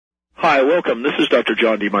Hi, welcome. This is Dr.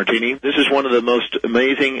 John DeMartini. This is one of the most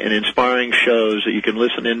amazing and inspiring shows that you can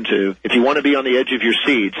listen into. If you want to be on the edge of your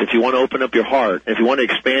seats, if you want to open up your heart, if you want to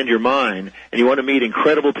expand your mind, and you want to meet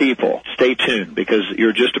incredible people, stay tuned because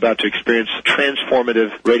you're just about to experience a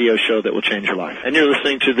transformative radio show that will change your life. And you're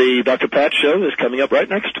listening to the Dr. Pat Show that's coming up right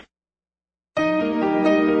next.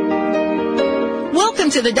 Welcome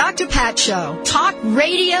to the Dr. Pat Show. Talk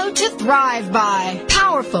radio to thrive by.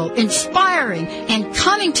 Powerful, inspiring, and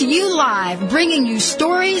coming to you live, bringing you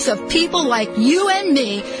stories of people like you and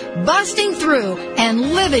me, busting through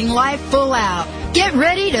and living life full out. Get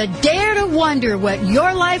ready to dare to wonder what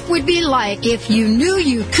your life would be like if you knew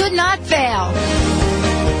you could not fail.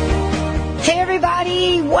 Hey,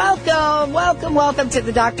 everybody. Welcome to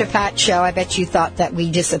the Dr. Pat Show. I bet you thought that we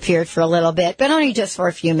disappeared for a little bit, but only just for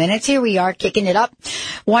a few minutes. Here we are, kicking it up.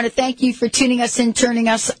 Want to thank you for tuning us in, turning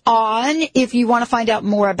us on. If you want to find out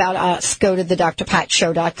more about us, go to the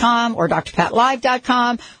drpatshow.com or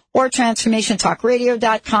drpatlive.com or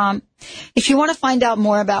transformationtalkradio.com. If you want to find out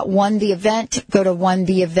more about One the Event, go to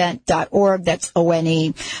onetheevent.org. That's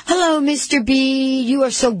O-N-E. Hello, Mr. B. You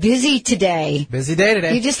are so busy today. Busy day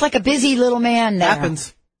today. You're just like a busy little man there.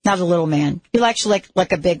 Happens. Not a little man. You're actually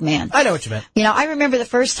like a big man. I know what you meant. You know, I remember the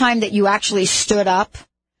first time that you actually stood up,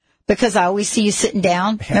 because I always see you sitting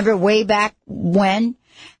down. Remember way back when?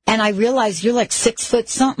 And I realized you're like 6 foot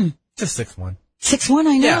something. Just 6'1". 6'1",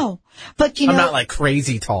 I know. Yeah. But, you know. I'm not like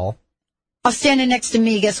crazy tall. Standing next to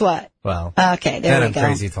me, guess what? Well. Okay, there we go. I'm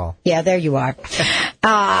crazy tall. Yeah, there you are.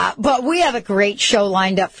 But we have a great show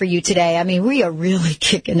lined up for you today. I mean, we are really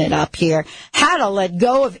kicking it up here. How to let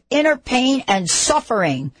go of inner pain and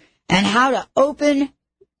suffering, and how to open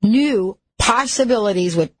new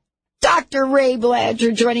possibilities with Dr. Ray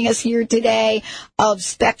Blanchard joining us here today of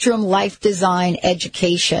Spectrum Life Design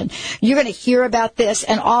Education. You're going to hear about this,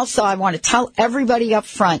 and also I want to tell everybody up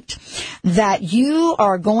front that you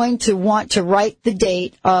are going to want to write the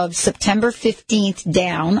date of September 15th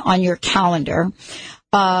down on your calendar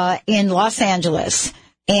in Los Angeles.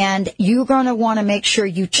 And you're going to want to make sure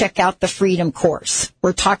you check out the Freedom Course.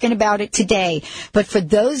 We're talking about it today. But for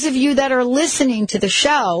those of you that are listening to the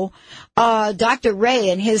show, Dr. Ray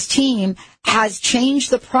and his team has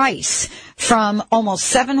changed the price from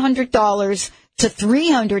almost $700 to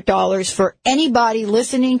 $300 for anybody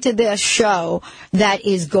listening to this show that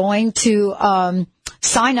is going to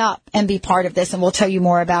sign up and be part of this. And we'll tell you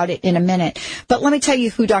more about it in a minute. But let me tell you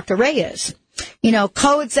who Dr. Ray is. You know,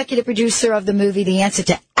 co-executive producer of the movie The Answer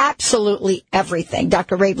to Absolutely Everything.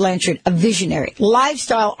 Dr. Ray Blanchard, a visionary,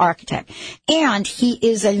 lifestyle architect, and he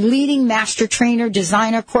is a leading master trainer,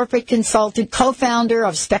 designer, corporate consultant, co-founder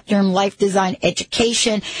of Spectrum Life Design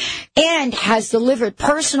Education, and has delivered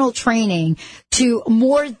personal training to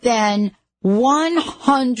more than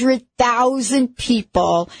 100,000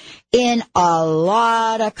 people in a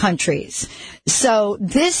lot of countries. So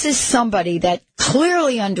this is somebody that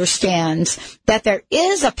clearly understands that there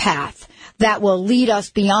is a path that will lead us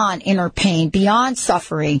beyond inner pain, beyond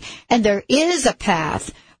suffering, and there is a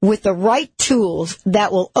path with the right tools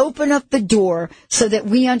that will open up the door so that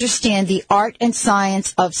we understand the art and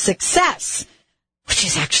science of success, which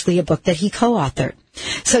is actually a book that he co-authored.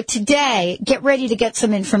 So today, get ready to get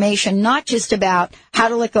some information, not just about how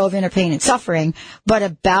to let go of inner pain and suffering, but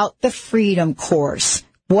about the Freedom Course,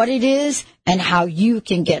 what it is, and how you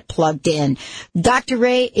can get plugged in. Dr.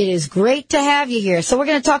 Ray, it is great to have you here. So we're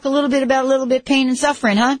going to talk a little bit about pain and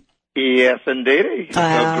suffering, huh? Yes, indeed.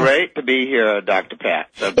 So great to be here, Dr. Pat.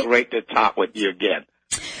 So great to talk with you again.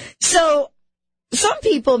 So some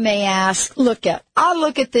people may ask, I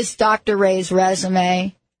look at this Dr. Ray's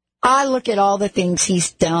resume. I look at all the things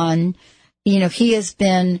he's done. You know, he has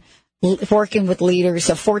been working with leaders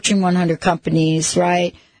of Fortune 100 companies,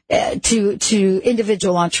 right, to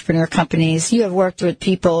individual entrepreneur companies. You have worked with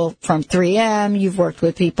people from 3M. You've worked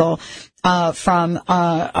with people from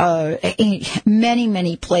many,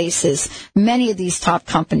 many places, many of these top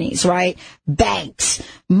companies, right? Banks.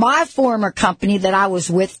 My former company that I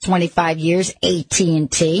was with 25 years,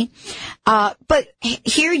 AT&T. But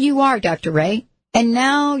here you are, Dr. Ray. And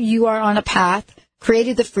now you are on a path,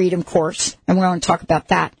 created the Freedom Course, and we're going to talk about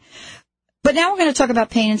that. But now we're going to talk about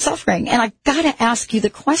pain and suffering, and I've got to ask you the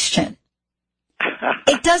question.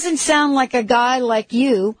 It doesn't sound like a guy like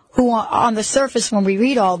you, who on the surface, when we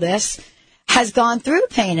read all this, has gone through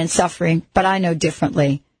pain and suffering, but I know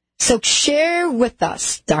differently. So share with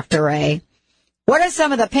us, Dr. Ray, what are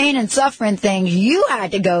some of the pain and suffering things you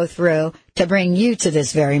had to go through to bring you to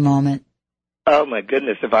this very moment? Oh, my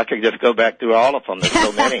goodness, if I could just go back through all of them. There's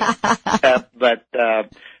so many. But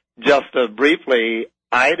just briefly,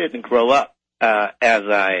 I didn't grow up as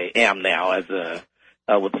I am now, as a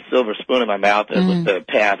with a silver spoon in my mouth and with the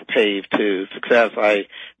path paved to success. I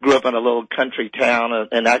grew up in a little country town,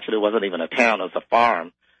 and actually it wasn't even a town, it was a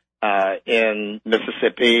farm in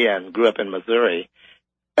Mississippi, and grew up in Missouri.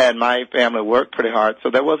 And my family worked pretty hard, so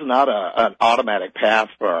there was not an automatic path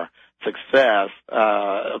for success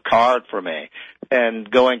card for me. And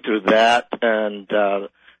going through that and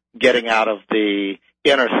getting out of the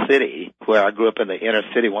inner city, where I grew up in the inner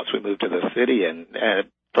city once we moved to the city, and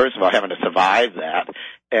first of all, having to survive that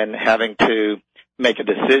and having to make a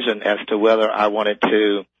decision as to whether I wanted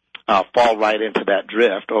to fall right into that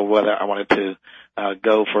drift or whether I wanted to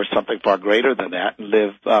go for something far greater than that and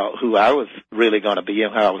live who I was really going to be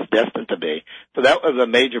and how I was destined to be. So that was a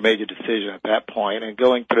major, major decision at that point, and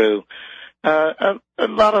going through a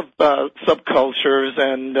lot of subcultures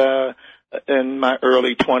and in my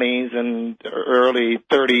early 20s and early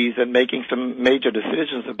 30s, and making some major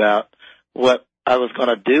decisions about what I was going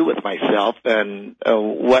to do with myself and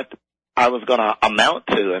what I was going to amount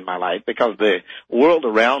to in my life, because the world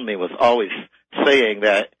around me was always saying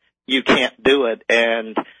that you can't do it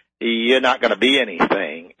and you're not going to be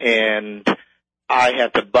anything. And I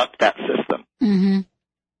had to buck that system. Mm-hmm.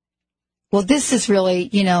 Well, this is really,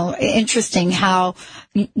 interesting how,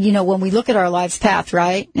 when we look at our life's path,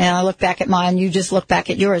 right? And I look back at mine, you just look back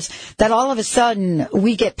at yours, that all of a sudden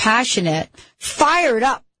we get passionate, fired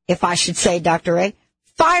up, if I should say, Dr. Ray,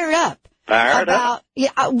 fired up about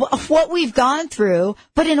what we've gone through,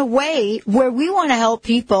 but in a way where we want to help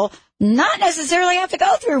people not necessarily have to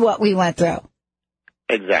go through what we went through.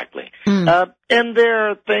 Exactly. And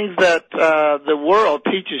there are things that the world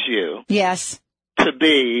teaches you. Yes. To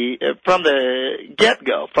be from the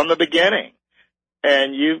get-go, from the beginning.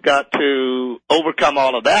 And you've got to overcome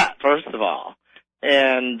all of that, first of all,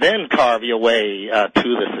 and then carve your way to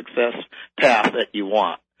the success path that you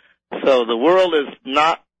want. So the world is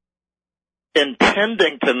not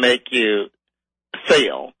intending to make you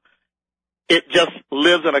fail. It just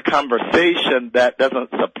lives in a conversation that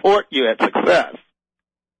doesn't support you at success.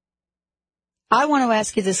 I want to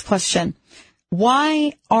ask you this question.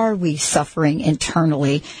 Why are we suffering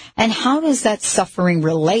internally, and how does that suffering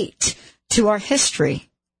relate to our history?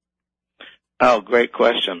 Oh, great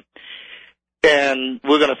question. And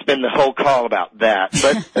we're going to spend the whole call about that.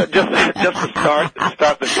 But just to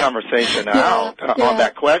start this conversation out on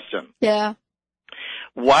that question. Yeah.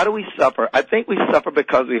 Why do we suffer? I think we suffer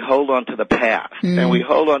because we hold on to the past. And we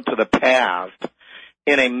hold on to the past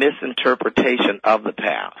in a misinterpretation of the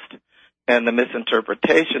past. And the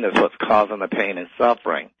misinterpretation is what's causing the pain and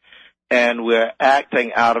suffering. And we're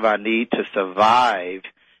acting out of our need to survive,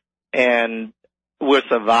 and we're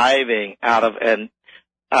surviving out of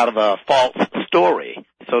a false story,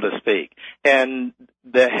 so to speak. And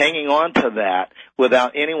the hanging on to that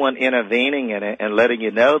without anyone intervening in it and letting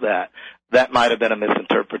you know that might have been a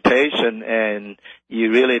misinterpretation, and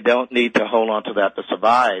you really don't need to hold on to that to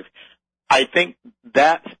survive. I think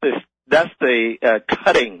that's the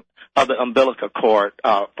cutting of the umbilical cord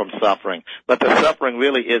from suffering. But the suffering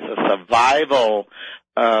really is a survival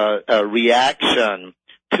reaction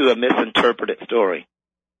to a misinterpreted story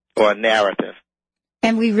or a narrative.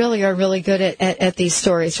 And we really are really good at these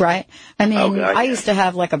stories, right? I mean, I used to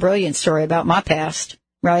have like a brilliant story about my past,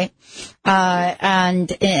 right? And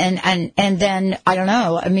then, I don't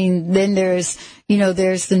know, I mean, then there's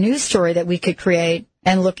the news story that we could create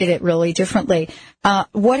and look at it really differently.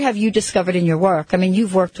 What have you discovered in your work? I mean,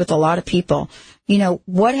 you've worked with a lot of people.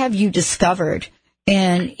 What have you discovered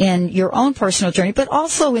in your own personal journey, but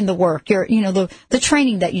also in the work, the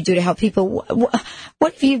training that you do to help people?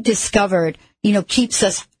 What have you discovered, keeps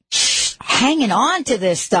us hanging on to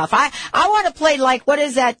this stuff? I want to play like, what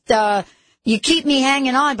is that, You Keep Me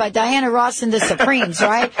Hanging On by Diana Ross and the Supremes,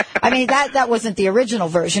 right? I mean, that wasn't the original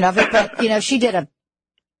version of it, but, she did a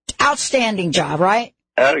outstanding job, right?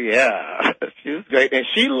 Oh, yeah. She was great. And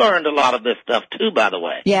she learned a lot of this stuff, too, by the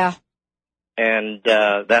way. Yeah. And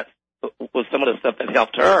that was some of the stuff that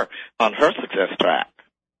helped her on her success track.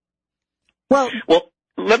 Well,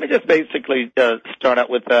 let me just basically start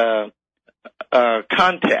out with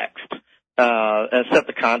context and set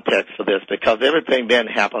the context for this, because everything then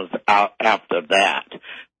happens out after that.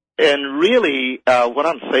 And really what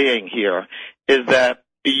I'm saying here is that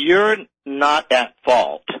you're not at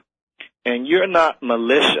fault. And you're not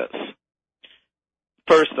malicious.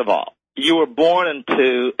 First of all, you were born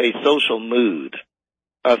into a social mood,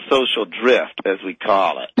 a social drift, as we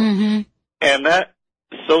call it. Mm-hmm. And that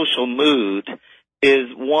social mood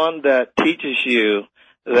is one that teaches you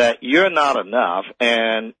that you're not enough,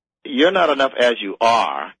 and you're not enough as you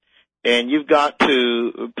are, and you've got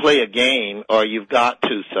to play a game, or you've got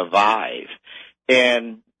to survive.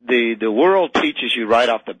 And the world teaches you right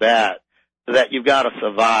off the bat that you've got to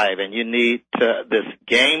survive and you need this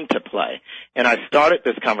game to play. And I started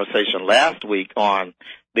this conversation last week on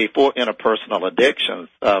the 4 interpersonal addictions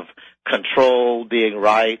of control, being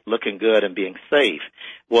right, looking good, and being safe.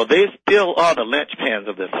 Well, they still are the linchpins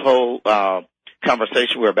of this whole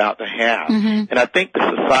conversation we're about to have. Mm-hmm. And I think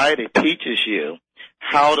the society teaches you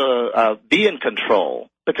how to be in control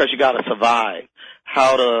because you got to survive,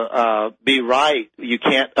 how to be right. You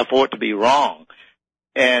can't afford to be wrong.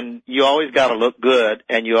 And you always got to look good,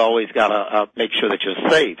 and you always got to make sure that you're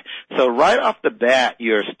safe. So right off the bat,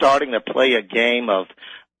 you're starting to play a game of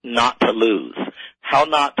not to lose, how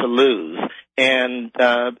not to lose, and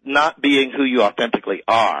not being who you authentically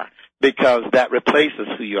are, because that replaces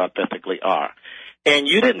who you authentically are. And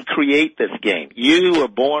you didn't create this game. You were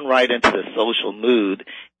born right into the social mood,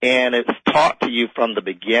 and it's taught to you from the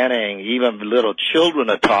beginning. Even little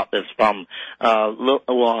children are taught this from,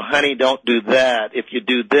 well, honey, don't do that. If you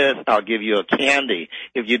do this, I'll give you a candy.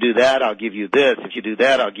 If you do that, I'll give you this. If you do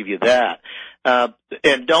that, I'll give you that.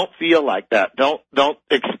 And don't feel like that. Don't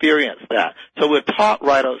experience that. So we're taught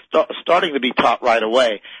starting to be taught right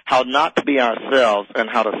away how not to be ourselves and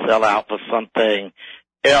how to sell out for something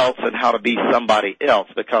else and how to be somebody else,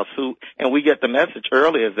 because and we get the message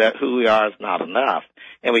early is that who we are is not enough,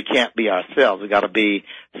 and we can't be ourselves. We got to be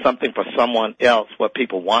something for someone else, what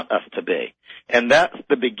people want us to be. And that's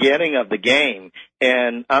the beginning of the game,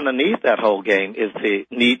 and underneath that whole game is the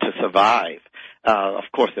need to survive. Of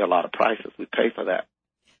course, there are a lot of prices we pay for that.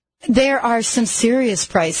 There are some serious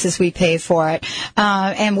prices we pay for it,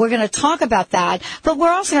 and we're going to talk about that, but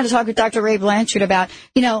we're also going to talk with Dr. Ray Blanchard about,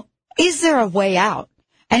 is there a way out?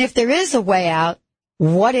 And if there is a way out,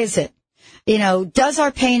 what is it? Does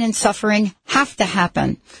our pain and suffering have to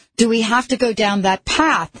happen? Do we have to go down that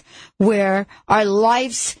path where our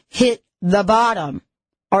lives hit the bottom?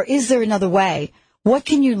 Or is there another way? What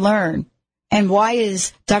can you learn? And why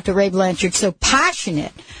is Dr. Ray Blanchard so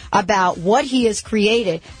passionate about what he has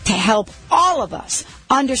created to help all of us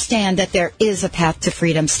understand that there is a path to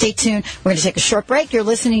freedom? Stay tuned. We're going to take a short break. You're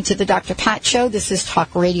listening to the Dr. Pat Show. This is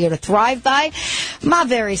Talk Radio to Thrive By. My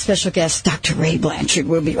very special guest, Dr. Ray Blanchard.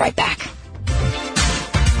 We'll be right back.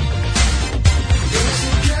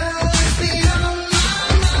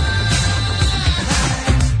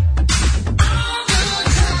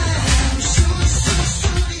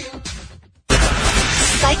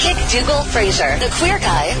 Psychic Dougal Fraser, the queer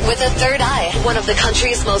guy with a third eye, one of the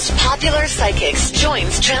country's most popular psychics,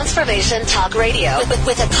 joins Transformation Talk Radio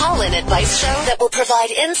with a call-in advice show that will provide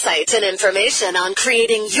insights and information on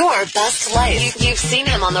creating your best life. You've seen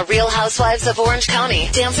him on The Real Housewives of Orange County,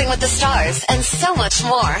 Dancing with the Stars, and so much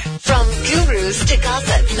more. From gurus to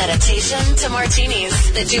gossip, meditation to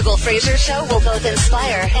martinis, the Dougal Fraser Show will both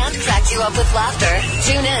inspire and crack you up with laughter.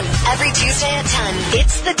 Tune in every Tuesday at 10.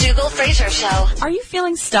 It's the Dougal Fraser Show. Are you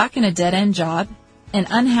feeling stuck in a dead-end job, an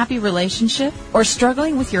unhappy relationship, or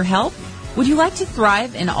struggling with your health? Would you like to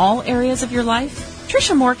thrive in all areas of your life?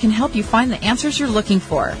 Trisha Moore can help you find the answers you're looking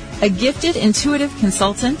for. A gifted, intuitive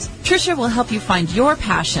consultant, Trisha will help you find your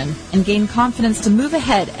passion and gain confidence to move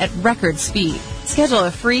ahead at record speed. Schedule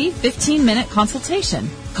a free 15-minute consultation.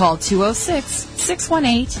 Call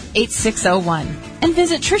 206-618-8601 and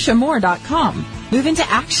visit TrishaMoore.com. Move into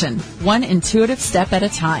action, one intuitive step at a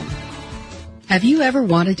time. Have you ever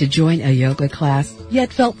wanted to join a yoga class,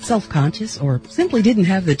 yet felt self-conscious or simply didn't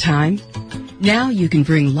have the time? Now you can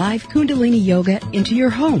bring live Kundalini Yoga into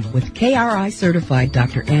your home with KRI-certified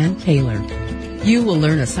Dr. Ann Taylor. You will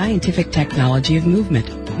learn a scientific technology of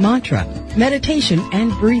movement, mantra, meditation,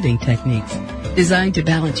 and breathing techniques designed to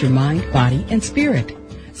balance your mind, body, and spirit.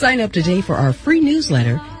 Sign up today for our free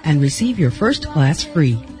newsletter and receive your first class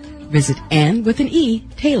free. Visit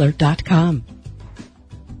Taylor.com.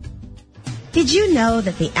 Did you know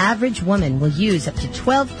that the average woman will use up to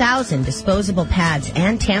 12,000 disposable pads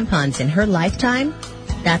and tampons in her lifetime?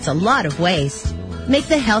 That's a lot of waste. Make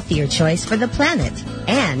the healthier choice for the planet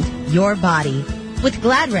and your body with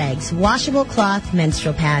Glad Rags washable cloth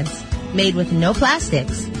menstrual pads made with no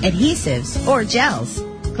plastics, adhesives, or gels.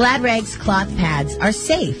 Glad Rags cloth pads are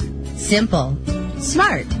safe, simple,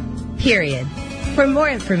 smart, period. For more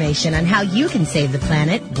information on how you can save the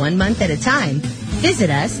planet 1 month at a time, visit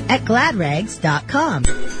us at gladrags.com.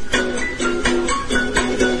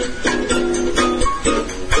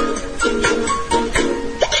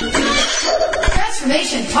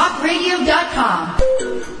 TransformationTalkRadio.com.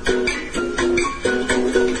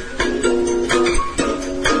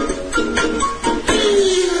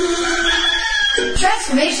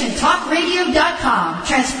 TransformationTalkRadio.com.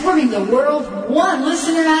 Transforming the world one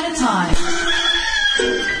listener at a time.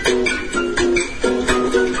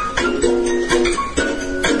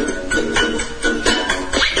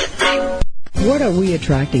 What are we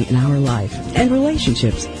attracting in our life and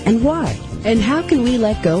relationships, and why? And how can we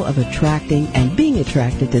let go of attracting and being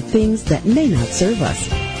attracted to things that may not serve us?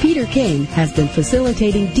 Peter Kane has been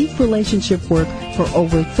facilitating deep relationship work for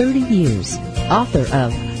over 30 years. Author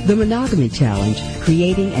of The Monogamy Challenge,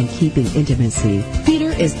 Creating and Keeping Intimacy. Peter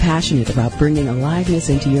is passionate about bringing aliveness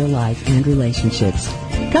into your life and relationships.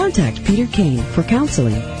 Contact Peter Kane for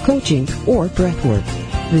counseling, coaching, or breathwork.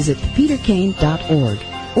 Visit peterkane.org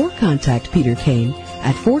or contact Peter Kane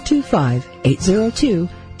at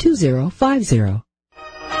 425-802-2050.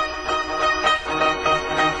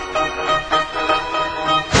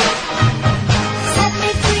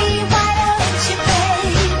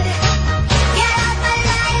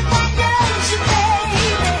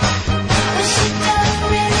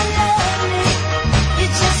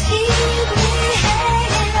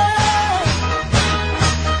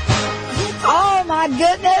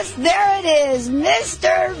 There it is,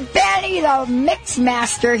 Mr. Benny, the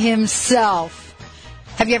Mixmaster himself.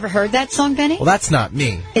 Have you ever heard that song, Benny? Well, that's not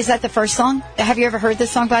me. Is that the first song? Have you ever heard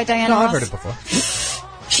this song by Diana Ross? No, I've heard it before.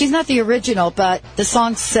 She's not the original, but the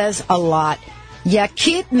song says a lot. You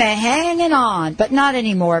keep me hanging on, but not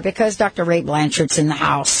anymore because Dr. Ray Blanchard's in the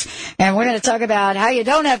house. And we're going to talk about how you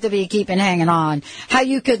don't have to be keeping hanging on, how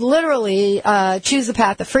you could literally choose the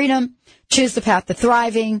path of freedom, choose the path to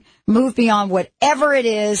thriving, move beyond whatever it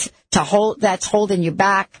is that's holding you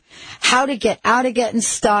back, how to get out of getting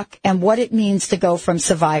stuck, and what it means to go from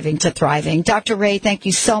surviving to thriving. Dr. Ray, thank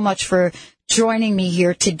you so much for joining me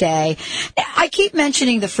here today. I keep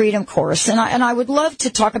mentioning the Freedom Course, and I would love to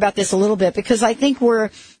talk about this a little bit because I think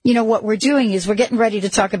what we're doing is we're getting ready to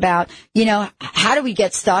talk about, how do we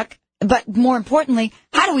get stuck, but more importantly,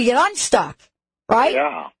 how do we get unstuck, right?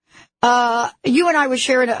 Yeah. You and I were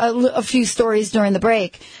sharing a few stories during the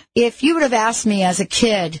break. If you would have asked me as a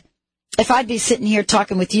kid, if I'd be sitting here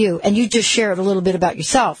talking with you and you just shared a little bit about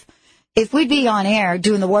yourself, if we'd be on air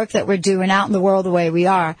doing the work that we're doing out in the world the way we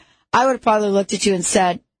are, I would have probably looked at you and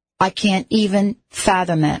said, I can't even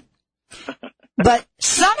fathom it. But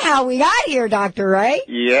somehow we got here, Dr. Ray.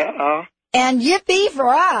 Yeah. And yippee for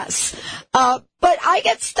us. But I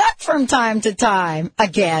get stuck from time to time,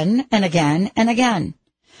 again and again and again.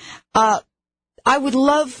 I would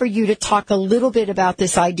love for you to talk a little bit about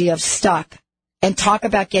this idea of stuck and talk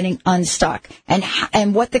about getting unstuck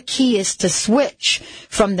and what the key is to switch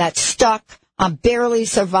from that stuck, I'm barely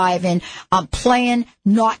surviving, I'm playing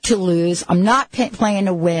not to lose, I'm not playing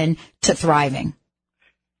to win, to thriving.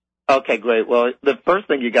 Okay, great. Well, the first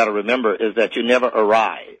thing you got to remember is that you never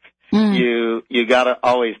arrive. You got to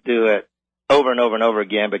always do it over and over and over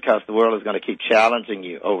again because the world is going to keep challenging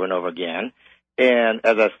you over and over again. And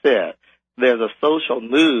as I said, there's a social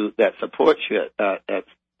mood that supports you at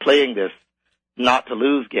playing this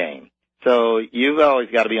not-to-lose game. So you've always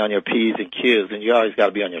got to be on your P's and Q's, and you always got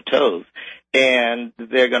to be on your toes. And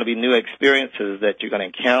there are going to be new experiences that you're going to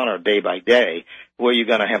encounter day by day where you're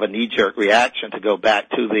going to have a knee-jerk reaction to go back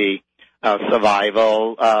to the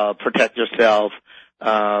survival, protect yourself,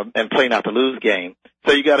 and play not-to-lose game.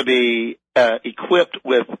 So you got to be equipped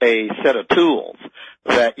with a set of tools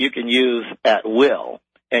that you can use at will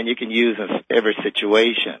and you can use in every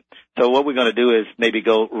situation. So what we're going to do is maybe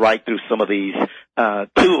go right through some of these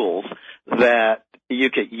tools that you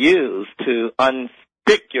could use to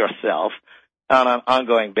unstick yourself on an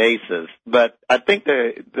ongoing basis. But I think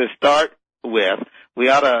to start with, we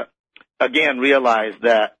ought to, again, realize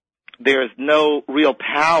that there is no real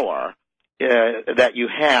power that you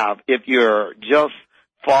have if you're just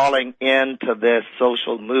falling into this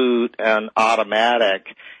social mood and automatic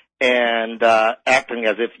and acting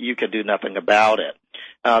as if you can do nothing about it.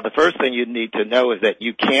 The first thing you need to know is that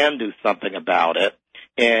you can do something about it.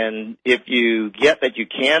 And if you get that you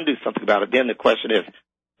can do something about it, then the question is,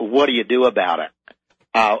 what do you do about it?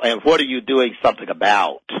 And what are you doing something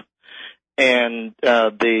about? And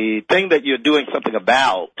the thing that you're doing something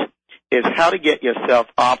about is how to get yourself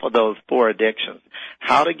off of those 4 addictions,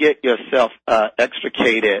 how to get yourself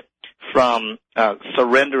extricated from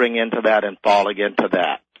surrendering into that and falling into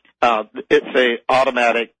that. It's an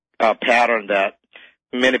automatic pattern that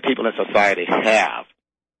many people in society have.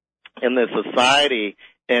 And the society,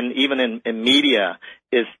 and even in media,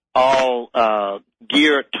 is all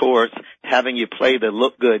geared towards having you play the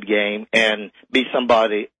look good game and be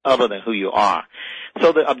somebody other than who you are.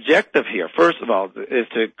 So the objective here, first of all, is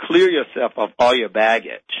to clear yourself of all your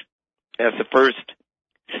baggage as the first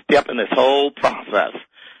step in this whole process.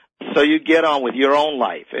 So you get on with your own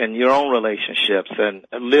life and your own relationships and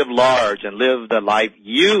live large and live the life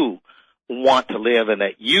you want to live and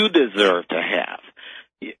that you deserve to have.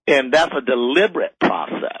 And that's a deliberate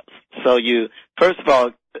process. So you, first of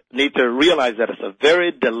all, need to realize that it's a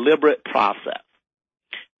very deliberate process.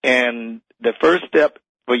 And the first step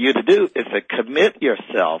for you to do is to commit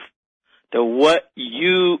yourself to what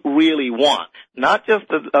you really want, not just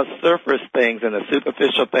the surface things and the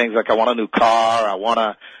superficial things like I want a new car, I want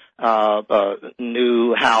a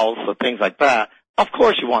new house, or things like that. Of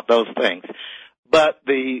course you want those things. But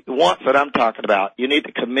the wants that I'm talking about, you need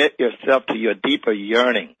to commit yourself to your deeper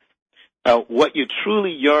yearning, what you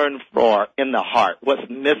truly yearn for in the heart, what's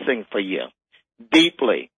missing for you,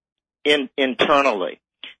 deeply, internally.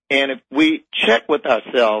 And if we check with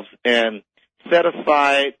ourselves and set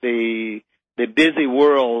aside the busy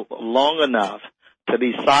world long enough to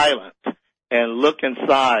be silent and look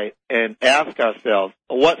inside and ask ourselves,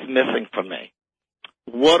 what's missing for me?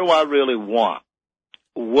 What do I really want?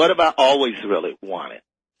 What have I always really wanted?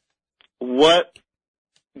 What's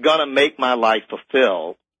going to make my life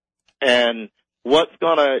fulfilled? And what's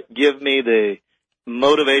going to give me the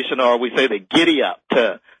motivation, or we say the giddy up,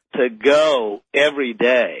 to go every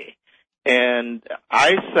day? And I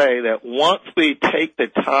say that once we take the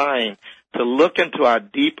time to look into our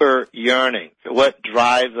deeper yearnings, what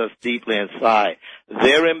drives us deeply inside,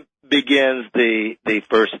 therein begins the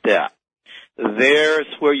first step. There's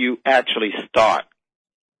where you actually start.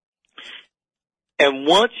 And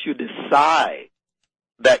once you decide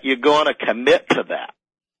that you're going to commit to that,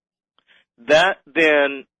 that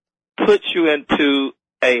then puts you into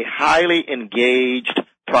a highly engaged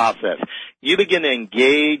process. You begin to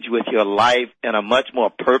engage with your life in a much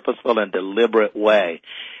more purposeful and deliberate way.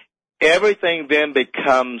 Everything then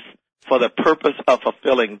becomes for the purpose of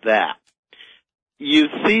fulfilling that. You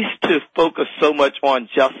cease to focus so much on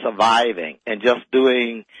just surviving and just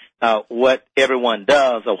doing what everyone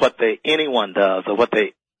does, or what anyone does, or what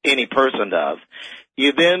any person does.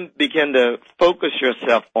 You then begin to focus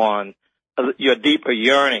yourself on your deeper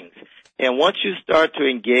yearnings. And once you start to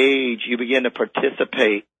engage, you begin to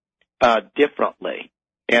participate differently.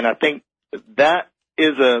 And I think that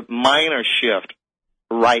is a minor shift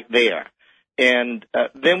right there. And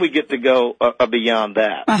then we get to go beyond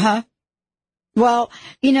that. Uh-huh. Well,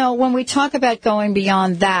 when we talk about going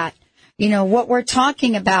beyond that, what we're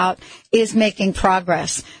talking about is making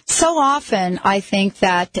progress. So often, I think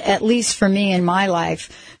that, at least for me in my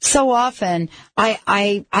life, so often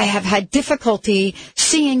I have had difficulty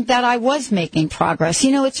seeing that I was making progress.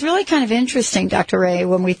 It's really kind of interesting, Dr. Ray,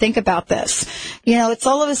 when we think about this. It's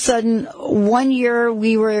all of a sudden, one year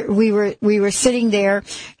we were sitting there,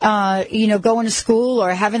 going to school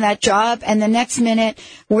or having that job, and the next minute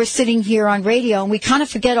we're sitting here on radio, and we kind of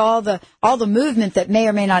forget all the movement that may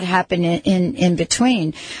or may not happen in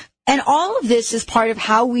between. And all of this is part of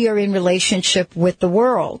how we are in relationship with the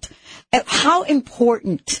world. How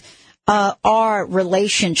important are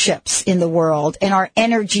relationships in the world and our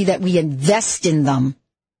energy that we invest in them?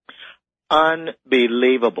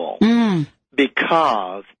 Unbelievable.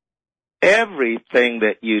 Because everything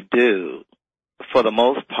that you do, for the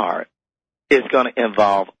most part, is going to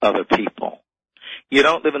involve other people. You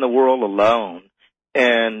don't live in the world alone.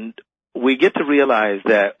 And we get to realize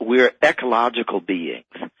that we're ecological beings.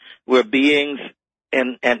 We're beings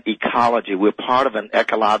in an ecology. We're part of an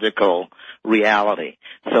ecological reality.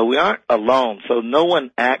 So we aren't alone. So no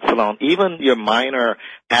one acts alone. Even your minor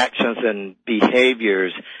actions and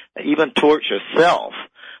behaviors, even towards yourself,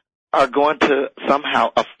 are going to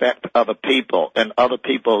somehow affect other people, and other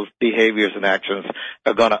people's behaviors and actions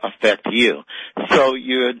are going to affect you. So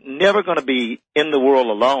you're never going to be in the world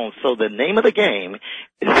alone. So the name of the game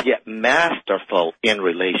is to get masterful in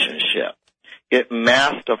relationship. Get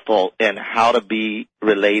masterful in how to be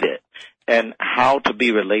related, and how to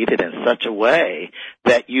be related in such a way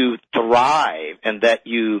that you thrive and that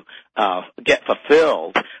you get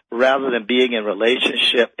fulfilled, rather than being in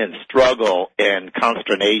relationship and struggle and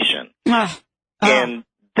consternation. And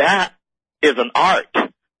that is an art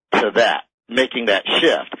to that, making that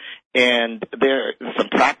shift. And there are some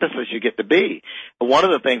practices you get to be. One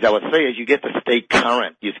of the things I would say is you get to stay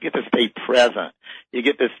current. You get to stay present. You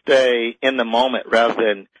get to stay in the moment, rather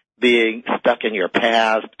than being stuck in your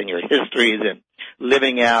past and your histories and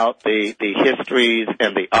living out the histories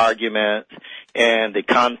and the arguments and the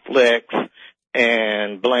conflicts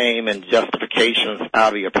and blame and justifications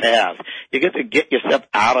out of your past. You get to get yourself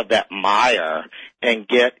out of that mire and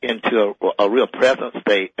get into a real present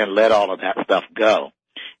state and let all of that stuff go.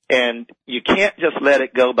 And you can't just let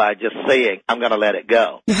it go by just saying, I'm going to let it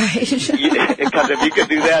go. Right. Because if you could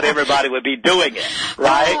do that, everybody would be doing it,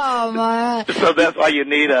 right? Oh, my. So that's why you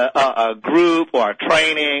need a group or a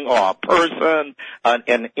training or a person,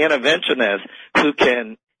 an interventionist who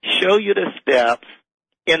can show you the steps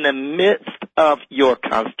in the midst of your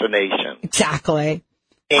consternation. Exactly.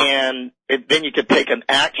 and then you could take an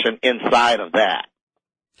action inside of that.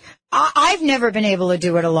 I've never been able to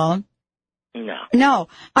do it alone. No.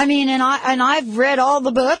 I mean, and I've read all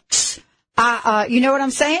the books. You know what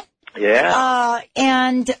I'm saying? Yeah.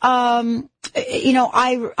 You know,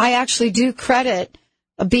 I actually do credit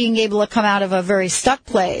being able to come out of a very stuck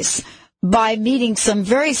place by meeting some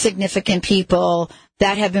very significant people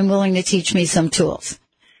that have been willing to teach me some tools.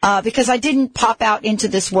 Because I didn't pop out into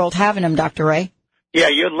this world having them, Dr. Ray. Yeah,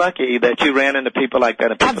 you're lucky that you ran into people like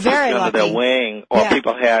that, and people took you under their wing, or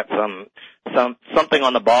people had something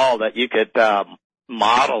on the ball that you could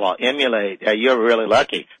model or emulate. Yeah, you're really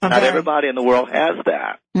lucky. Not everybody in the world has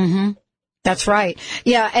that. Mm-hmm. That's right.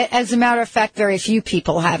 Yeah, as a matter of fact, very few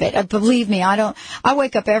people have it. Believe me, I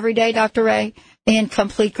wake up every day, Dr. Ray, in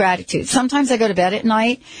complete gratitude. Sometimes I go to bed at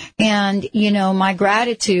night, and, you know, my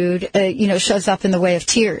gratitude, shows up in the way of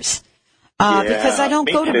tears. Because I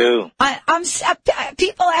don't go to bed.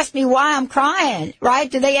 People ask me why I'm crying, right?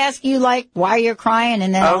 Do they ask you, like, why you're crying?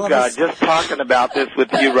 And then just talking about this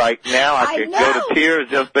with you right now, I could go to tears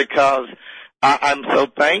just because I'm so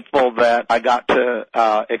thankful that I got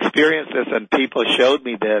to experience this and people showed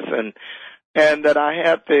me this, and that I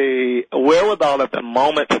had the wherewithal at the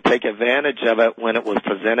moment to take advantage of it when it was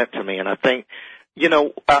presented to me. And I think,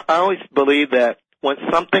 I always believe that when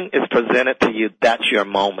something is presented to you, that's your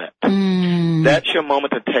moment. That's your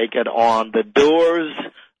moment to take it on. The doors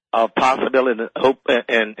of possibility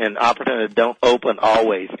and opportunity don't open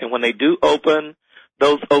always. And when they do open,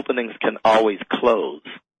 those openings can always close.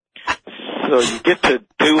 So you get to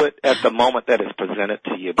do it at the moment that is presented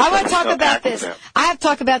to you. I want to talk about this. I have to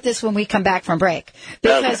talk about this when we come back from break.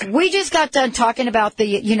 Because we just got done talking about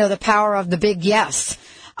the power of the big yes.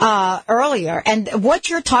 Earlier. And what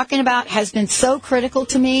you're talking about has been so critical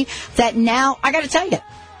to me that now, I got to tell you,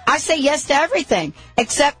 I say yes to everything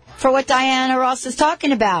except for what Diana Ross is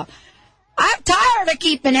talking about. I'm tired of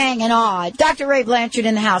keeping hanging on. Dr. Ray Blanchard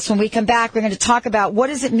in the house. When we come back, we're going to talk about what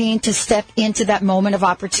does it mean to step into that moment of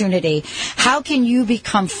opportunity. How can you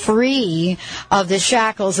become free of the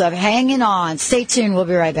shackles of hanging on? Stay tuned. We'll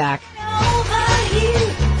be right back.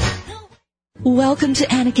 Welcome to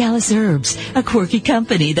Anacalis Herbs, a quirky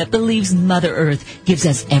company that believes Mother Earth gives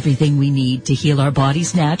us everything we need to heal our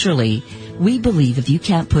bodies naturally. We believe if you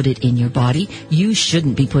can't put it in your body, you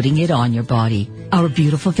shouldn't be putting it on your body. Our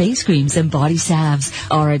beautiful face creams and body salves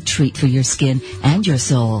are a treat for your skin and your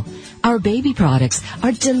soul. Our baby products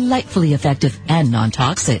are delightfully effective and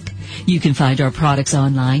non-toxic. You can find our products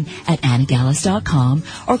online at anagalis.com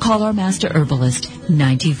or call our master herbalist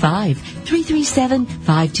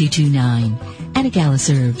 925-337-5229. Anagalis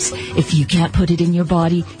Herbs. If you can't put it in your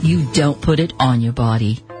body, you don't put it on your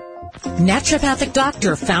body. Naturopathic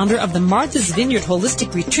doctor, founder of the Martha's Vineyard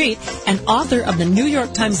Holistic Retreat, and author of the New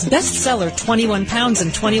York Times bestseller 21 Pounds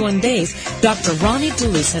in 21 Days, Dr. Ronnie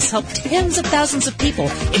DeLuce has helped tens of thousands of people,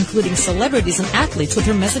 including celebrities and athletes, with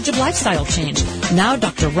her message of lifestyle change. Now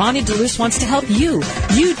Dr. Ronnie DeLuce wants to help you.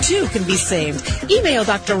 You too can be saved. Email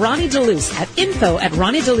Dr. Ronnie DeLuce at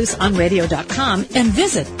info@ronniedeluceonradio.com and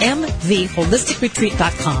visit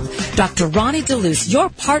mvholisticretreat.com. Dr. Ronnie DeLuce, your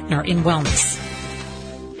partner in wellness.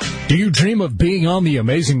 Do you dream of being on the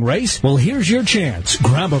Amazing Race? Well, here's your chance.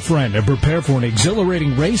 Grab a friend and prepare for an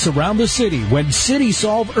exhilarating race around the city when City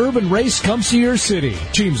Solve Urban Race comes to your city.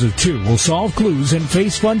 Teams of 2 will solve clues and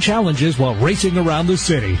face fun challenges while racing around the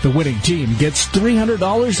city. The winning team gets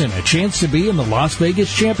 $300 and a chance to be in the Las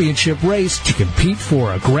Vegas Championship race to compete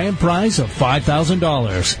for a grand prize of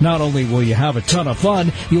 $5,000. Not only will you have a ton of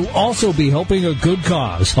fun, you'll also be helping a good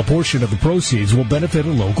cause. A portion of the proceeds will benefit a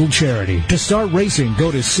local charity. To start racing,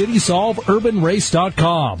 go to CitySolveUrbanRace.com.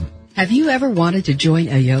 Have you ever wanted to join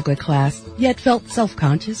a yoga class, yet felt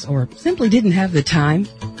self-conscious or simply didn't have the time?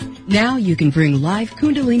 Now you can bring live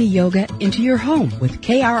Kundalini Yoga into your home with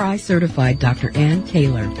KRI-certified Dr. Ann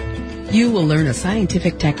Taylor. You will learn a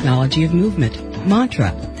scientific technology of movement,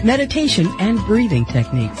 mantra, meditation, and breathing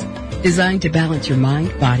techniques designed to balance your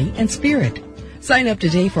mind, body, and spirit. Sign up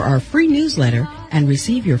today for our free newsletter and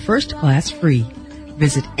receive your first class free.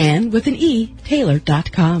 Visit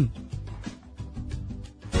Taylor.com.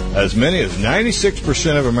 As many as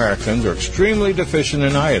 96% of Americans are extremely deficient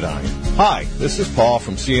in iodine. Hi, this is Paul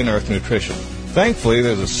from Sea and Earth Nutrition. Thankfully,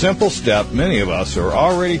 there's a simple step many of us are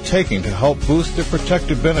already taking to help boost the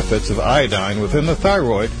protective benefits of iodine within the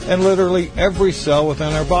thyroid and literally every cell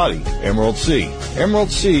within our body, Emerald Sea. Emerald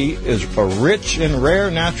Sea is a rich and rare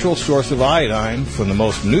natural source of iodine from the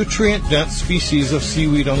most nutrient-dense species of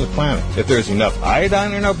seaweed on the planet. If there's enough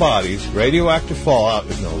iodine in our bodies, radioactive fallout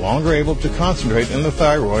is no longer able to concentrate in the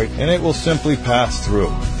thyroid, and it will simply pass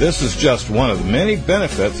through. This is just one of the many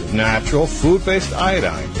benefits of natural food-based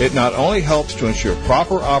iodine. It not only helps to ensure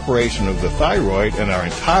proper operation of the thyroid and our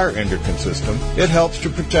entire endocrine system, it helps to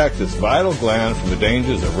protect this vital gland from the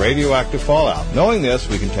dangers of radioactive fallout. Knowing this,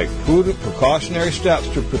 we can take prudent precautionary steps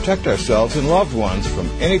to protect ourselves and loved ones from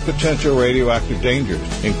any potential radioactive dangers,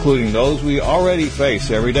 including those we already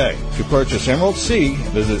face every day. To purchase Emerald Sea,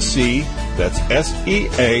 visit Sea, that's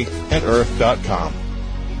S-E-A, and earth.com.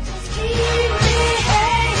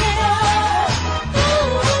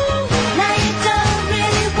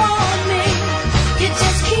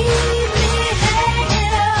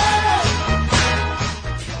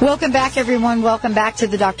 Welcome back, everyone. Welcome back to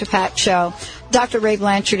the Dr. Pat Show. Dr. Ray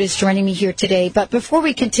Blanchard is joining me here today. But before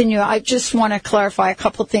we continue, I just want to clarify a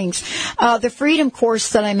couple things. The Freedom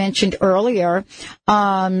course that I mentioned earlier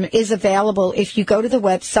is available if you go to the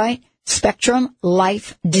website,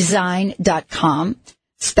 SpectrumLifeDesign.com.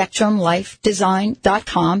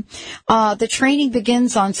 SpectrumLifeDesign.com. The training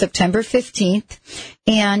begins on September 15th,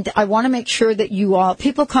 and I want to make sure that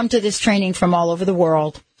people come to this training from all over the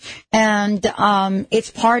world. And it's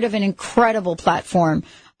part of an incredible platform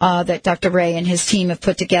that Dr. Ray and his team have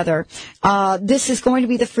put together. This is going to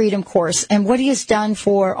be the Freedom Course. And what he has done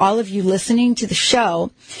for all of you listening to the show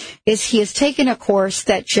is he has taken a course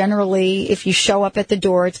that generally, if you show up at the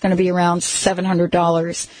door, it's going to be around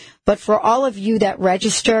 $700. But for all of you that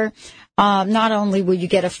register, not only will you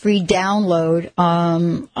get a free download,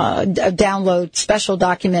 a download special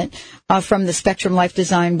document from the Spectrum Life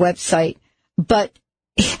Design website, but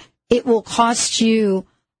it will cost you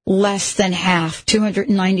less than half,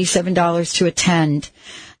 $297 to attend.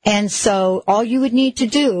 And so all you would need to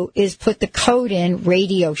do is put the code in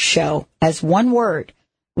radio show as one word,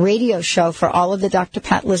 radio show, for all of the Dr.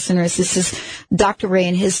 Pat listeners. This is Dr. Ray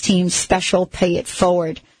and his team's special pay it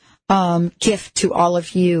forward gift to all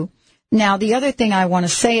of you. Now, the other thing I want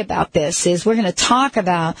to say about this is we're going to talk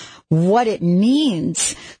about what it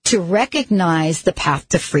means to recognize the path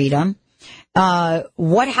to freedom.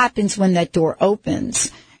 What happens when that door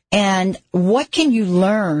opens, and what can you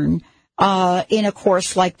learn in a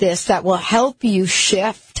course like this that will help you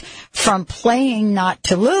shift from playing not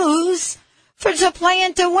to lose to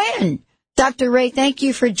playing to win. Dr. Ray, thank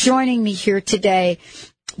you for joining me here today.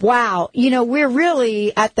 Wow, we're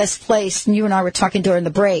really at this place, and you and I were talking during the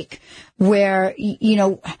break, where,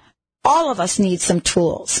 all of us need some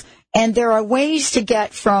tools, and there are ways to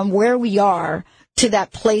get from where we are to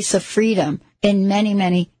that place of freedom in many,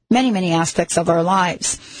 many, many, many aspects of our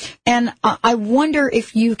lives. And I wonder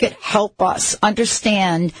if you could help us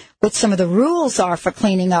understand what some of the rules are for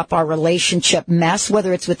cleaning up our relationship mess,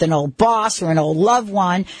 whether it's with an old boss or an old loved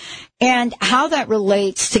one, and how that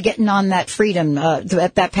relates to getting on that freedom,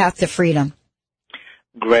 that path to freedom.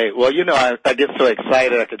 Great. Well, I get so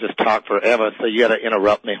excited I could just talk forever, so you got to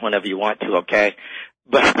interrupt me whenever you want to, okay?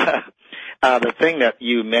 But the thing that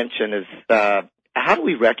you mentioned is how do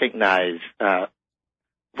we recognize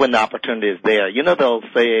when the opportunity is there? The old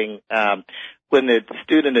saying, when the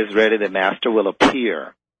student is ready, the master will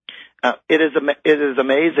appear. It is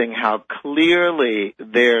amazing how clearly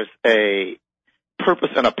there's a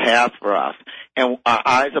purpose and a path for us. And our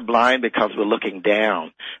eyes are blind because we're looking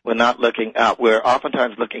down. We're not looking up. We're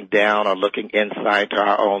oftentimes looking down or looking inside to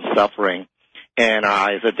our own suffering. And our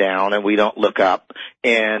eyes are down, and we don't look up.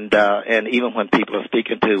 And even when people are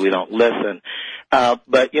speaking to, we don't listen.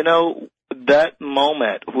 But that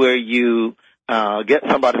moment where you get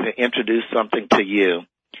somebody to introduce something to you,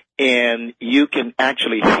 and you can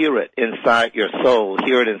actually hear it inside your soul,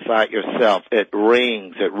 hear it inside yourself. It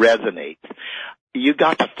rings, it resonates. You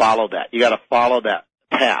got to follow that. You got to follow that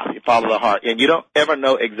path. You follow the heart. And you don't ever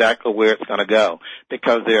know exactly where it's going to go,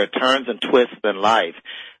 because there are turns and twists in life.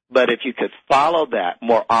 But if you could follow that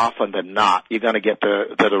more often than not, you're going to get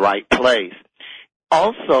to the right place.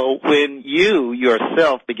 Also, when you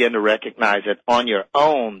yourself begin to recognize it on your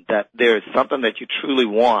own that there is something that you truly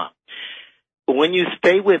want, when you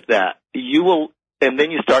stay with that, you will, and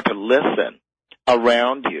then you start to listen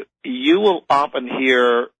around you, you will often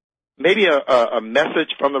hear maybe a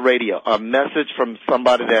message from the radio, a message from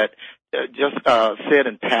somebody that just said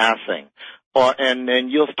in passing,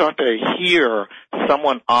 and you'll start to hear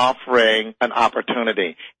someone offering an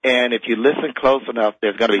opportunity. And if you listen close enough,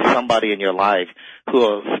 there's going to be somebody in your life who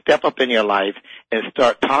will step up in your life and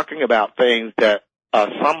start talking about things that are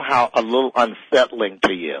somehow a little unsettling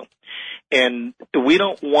to you. And we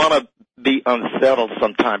don't want to be unsettled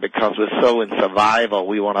sometimes because we're so in survival.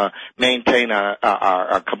 We want to maintain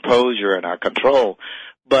our composure and our control.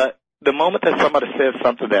 But the moment that somebody says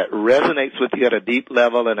something that resonates with you at a deep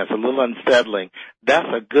level and it's a little unsettling, that's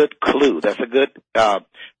a good clue. That's a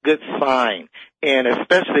good sign. And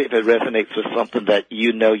especially if it resonates with something that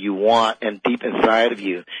you know you want and deep inside of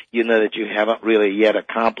you, you know that you haven't really yet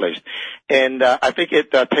accomplished. And I think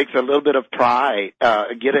it takes a little bit of pride,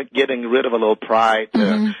 getting rid of a little pride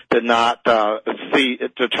to not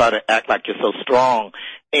to try to act like you're so strong,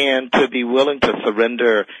 and to be willing to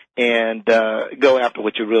surrender and go after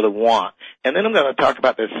what you really want. And then I'm going to talk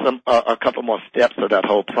about a couple more steps of that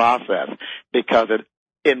whole process, because it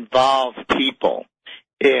involves people.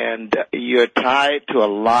 And you're tied to a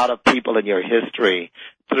lot of people in your history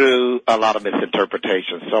through a lot of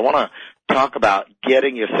misinterpretations. So I want to talk about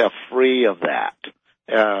getting yourself free of that.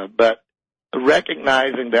 But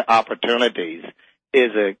recognizing the opportunities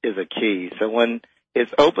is a key. So when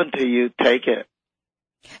it's open to you, take it.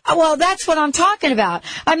 Well, that's what I'm talking about.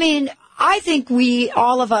 I mean, I think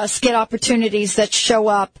all of us get opportunities that show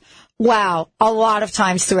up, a lot of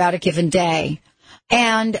times throughout a given day.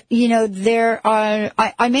 And,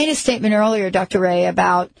 I made a statement earlier, Dr. Ray,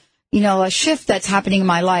 about, a shift that's happening in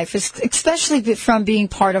my life, especially from being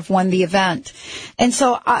part of the event. And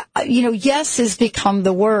so, yes has become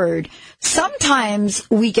the word. Sometimes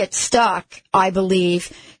we get stuck, I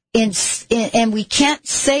believe, and we can't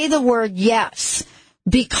say the word yes,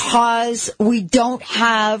 because we don't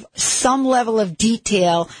have some level of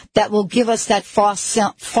detail that will give us that false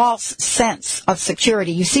sense of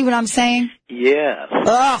security. You see what I'm saying? Yes.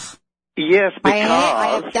 Ugh. Yes,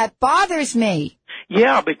 because that bothers me.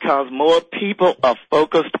 Yeah, because more people are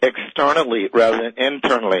focused externally rather than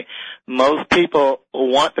internally. Most people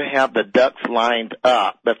want to have the ducks lined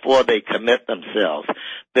up before they commit themselves.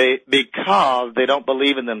 Because they don't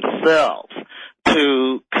believe in themselves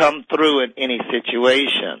to come through in any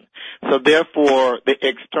situation. So therefore, the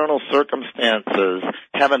external circumstances,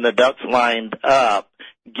 having the ducks lined up,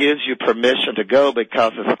 gives you permission to go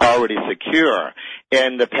because it's already secure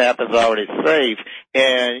and the path is already safe,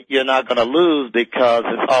 and you're not going to lose because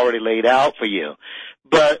it's already laid out for you.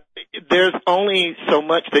 But there's only so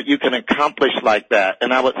much that you can accomplish like that,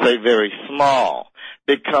 and I would say very small,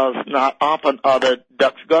 because not often are the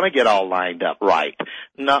ducks going to get all lined up right.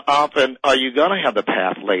 Not often are you going to have the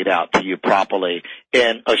path laid out to you properly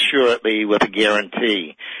and assuredly with a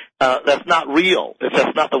guarantee. That's not real.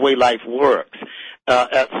 That's not the way life works.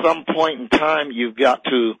 At some point in time, you've got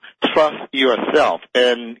to trust yourself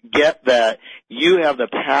and get that you have the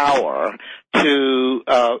power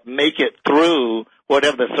to make it through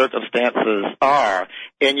whatever the circumstances are,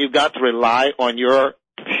 and you've got to rely on your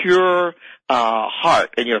pure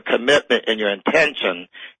heart and your commitment and your intention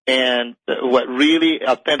and what really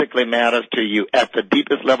authentically matters to you at the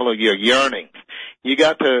deepest level of your yearnings. You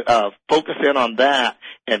got to focus in on that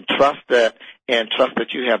and trust that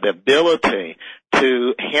you have the ability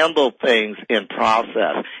to handle things in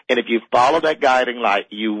process. And if you follow that guiding light,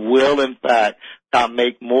 you will, in fact,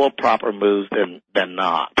 make more proper moves than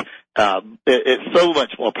not. It's so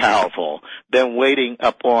much more powerful than waiting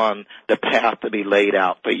upon the path to be laid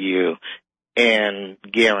out for you and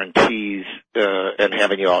guarantees and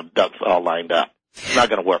having your ducks all lined up. It's not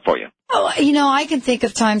going to work for you. Oh, I can think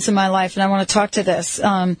of times in my life, and I want to talk to this,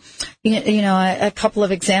 a couple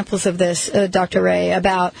of examples of this, Dr. Ray,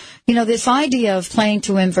 about, this idea of playing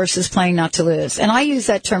to win versus playing not to lose. And I use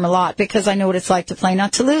that term a lot because I know what it's like to play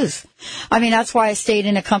not to lose. I mean, that's why I stayed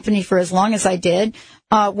in a company for as long as I did.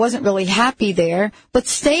 Wasn't really happy there, but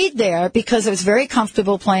stayed there because I was very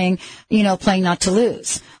comfortable playing not to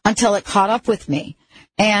lose until it caught up with me.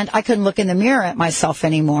 And I couldn't look in the mirror at myself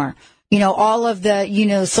anymore. All of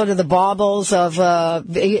the, sort of the baubles of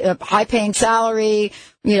high-paying salary,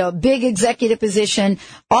 big executive position,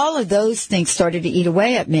 all of those things started to eat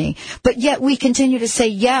away at me. But yet we continue to say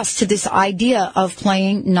yes to this idea of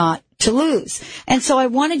playing not to lose. And so I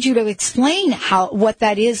wanted you to explain what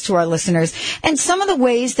that is to our listeners and some of the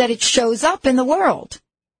ways that it shows up in the world.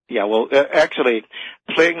 Yeah, well, actually,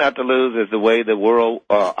 playing not to lose is the way the world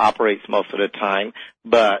operates most of the time,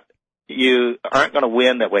 but you aren't going to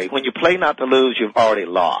win that way. When you play not to lose, you've already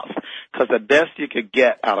lost. Because the best you could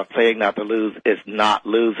get out of playing not to lose is not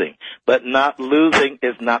losing. But not losing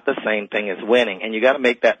is not the same thing as winning, and you got to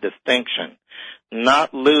make that distinction.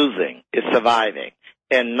 Not losing is surviving,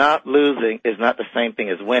 and not losing is not the same thing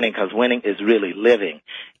as winning, because winning is really living.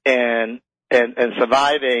 And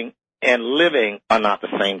surviving and living are not the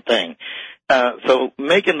same thing. So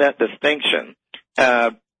making that distinction,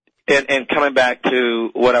 and coming back to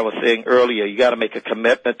what I was saying earlier, you got to make a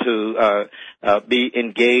commitment to be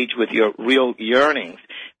engaged with your real yearnings.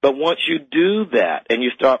 But once you do that and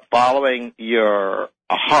you start following your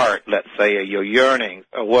heart, let's say, or your yearnings,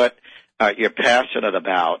 or what you're passionate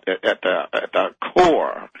about at the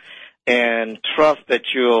core, and trust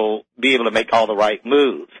that you'll be able to make all the right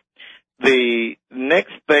moves. The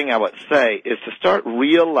next thing I would say is to start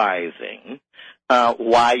realizing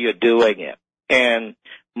why you're doing it. And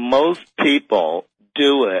most people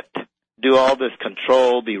do all this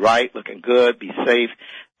control, be right, looking good, be safe.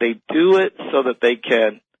 They do it so that they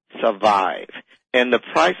can survive. And the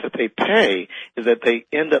price that they pay is that they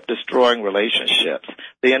end up destroying relationships.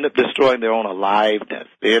 They end up destroying their own aliveness.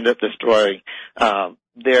 They end up destroying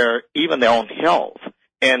their own health,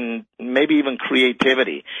 and maybe even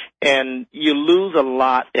creativity. And you lose a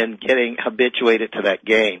lot in getting habituated to that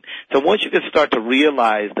game. So once you can start to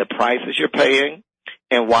realize the prices you're paying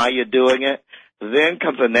and why you're doing it, then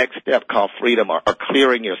comes the next step called freedom, or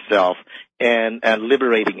clearing yourself and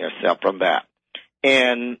liberating yourself from that.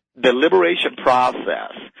 And the liberation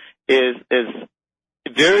process is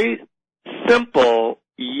very simple,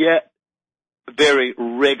 yet very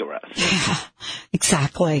rigorous. Yeah,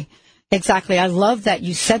 exactly. Exactly. I love that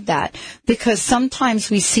you said that, because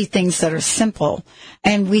sometimes we see things that are simple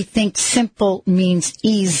and we think simple means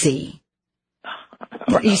easy.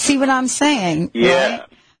 You see what I'm saying? Yeah. Right?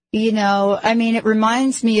 You know, I mean, it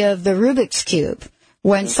reminds me of the Rubik's Cube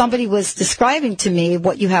when somebody was describing to me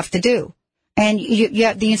what you have to do. And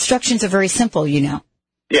the instructions are very simple, you know.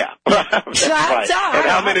 Yeah, that's right. And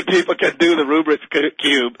how many people can do the Rubik's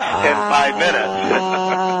Cube in 5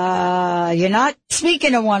 minutes? You're not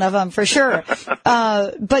speaking of one of them, for sure.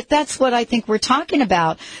 But that's what I think we're talking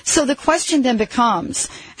about. So the question then becomes,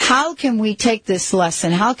 how can we take this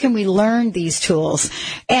lesson? How can we learn these tools?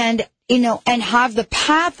 And, you know, and have the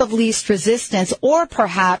path of least resistance, or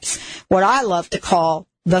perhaps what I love to call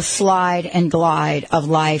the slide and glide of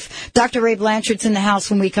life. Dr. Ray Blanchard's in the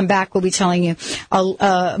house. When we come back, we'll be telling you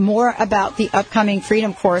more about the upcoming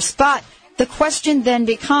Freedom Course. But the question then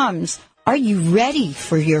becomes, are you ready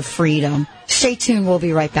for your freedom? Stay tuned. We'll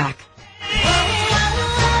be right back.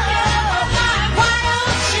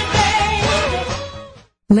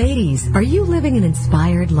 Ladies, are you living an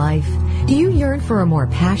inspired life? Do you yearn for a more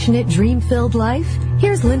passionate, dream-filled life?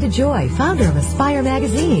 Here's Linda Joy, founder of Aspire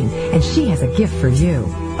Magazine, and she has a gift for you.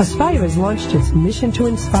 Aspire has launched its Mission to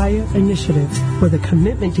Inspire initiative with a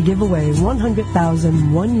commitment to give away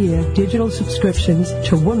 100,000 one-year digital subscriptions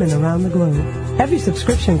to women around the globe. Every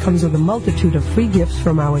subscription comes with a multitude of free gifts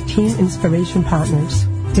from our Teen Inspiration partners.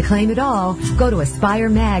 To claim it all, go to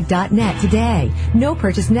aspiremag.net today. No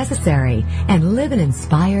purchase necessary. And live an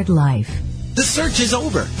inspired life. The search is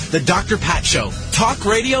over. The Dr. Pat Show, talk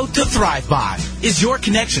radio to thrive by, is your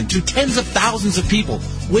connection to tens of thousands of people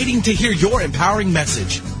waiting to hear your empowering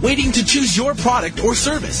message, waiting to choose your product or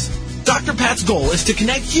service. Dr. Pat's goal is to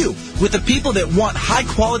connect you with the people that want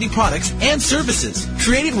high-quality products and services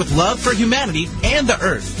created with love for humanity and the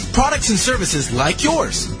earth. Products and services like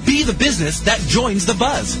yours. Be the business that joins the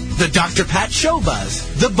buzz. The Dr. Pat Show buzz.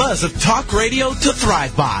 The buzz of talk radio to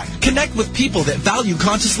thrive by. Connect with people that value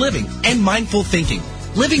conscious living and mindful thinking.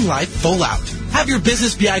 Living life full out. Have your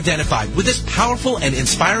business be identified with this powerful and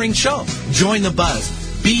inspiring show. Join the buzz.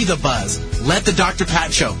 Be the buzz. Let the Dr.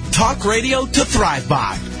 Pat Show, talk radio to thrive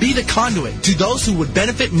by. Be the conduit to those who would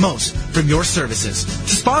benefit most from your services.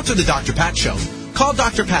 To sponsor the Dr. Pat Show, call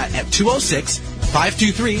Dr. Pat at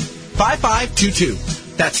 206-523-5522.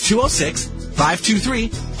 That's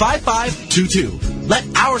 206-523-5522. Let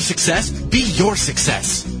our success be your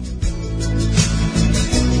success.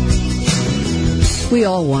 We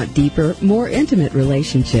all want deeper, more intimate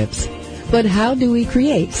relationships. But how do we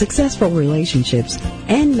create successful relationships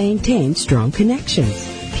and maintain strong connections?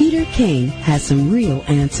 Peter Kane has some real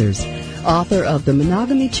answers. Author of The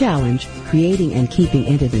Monogamy Challenge, Creating and Keeping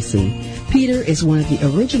Intimacy, Peter is one of the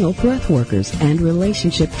original breathworkers and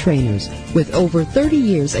relationship trainers with over 30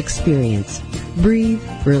 years experience. Breathe,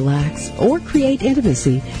 relax, or create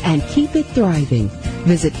intimacy and keep it thriving.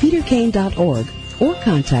 Visit peterkane.org or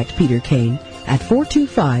contact Peter Kane at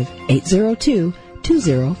 425-802-2050.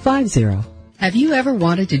 Have you ever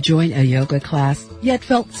wanted to join a yoga class, yet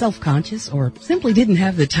felt self-conscious or simply didn't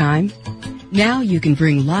have the time? Now you can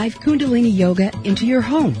bring live Kundalini Yoga into your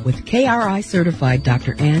home with KRI certified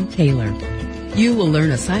Dr. Ann Taylor. You will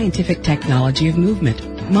learn a scientific technology of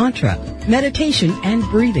movement, mantra, meditation, and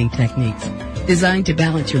breathing techniques. designed to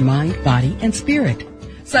balance your mind, body, and spirit.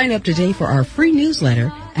 Sign up today for our free newsletter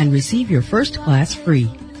and receive your first class free.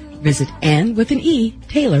 Visit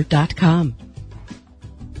Taylor.com.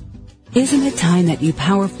 Isn't it time that you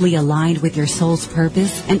powerfully aligned with your soul's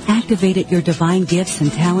purpose and activated your divine gifts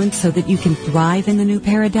and talents so that you can thrive in the new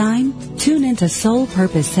paradigm? Tune into Soul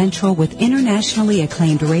Purpose Central with internationally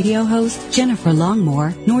acclaimed radio host Jennifer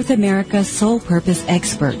Longmore, North America's Soul Purpose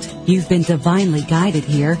expert. You've been divinely guided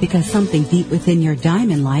here because something deep within your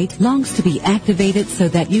diamond light longs to be activated so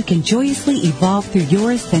that you can joyously evolve through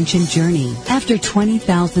your ascension journey. After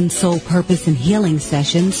 20,000 soul purpose and healing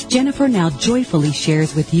sessions, Jennifer now joyfully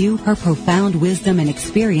shares with you her profound wisdom and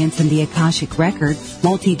experience in the Akashic Records,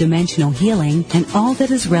 multidimensional healing, and all that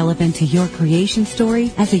is relevant to your creation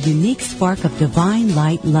story as a unique spark of divine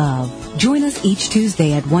light love. Join us each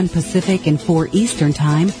Tuesday at 1 Pacific and 4 Eastern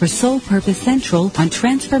Time for Soul Purpose Central on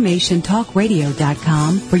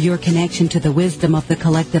TransformationTalkRadio.com for your connection to the wisdom of the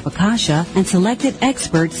collective Akasha and selected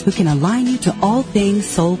experts who can align you to all things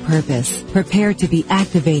soul purpose. Prepare to be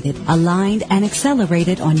activated, aligned, and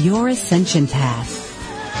accelerated on your ascension path.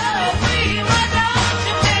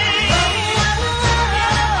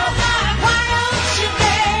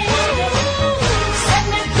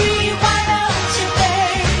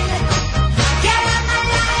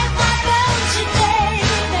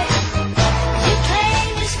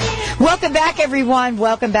 Welcome back, everyone.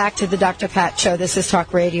 Welcome back to the Dr. Pat Show. This is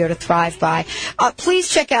Talk Radio to Thrive By. Please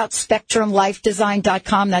check out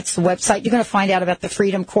SpectrumLifeDesign.com. That's the website. You're going to find out about the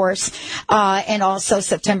Freedom Course, and also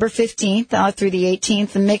September 15th through the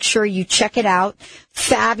 18th. And make sure you check it out.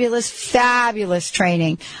 Fabulous, fabulous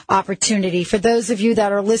training opportunity. For those of you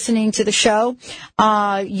that are listening to the show,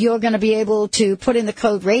 you're going to be able to put in the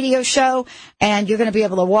code Radio Show, and you're going to be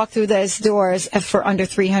able to walk through those doors for under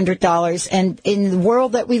 $300. And in the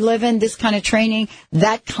world that we live in, this kind of training,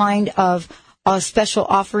 that kind of special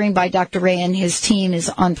offering by Dr. Ray and his team is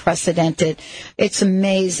unprecedented. It's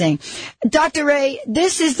amazing. Dr. Ray,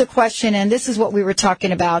 this is the question, and this is what we were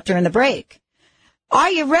talking about during the break. Are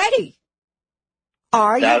you ready?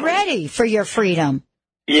 Are you ready for your freedom?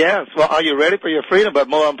 Yes. Well, are you ready for your freedom? But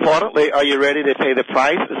more importantly, are you ready to pay the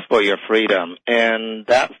prices for your freedom? And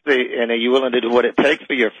and are you willing to do what it takes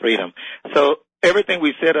for your freedom? So everything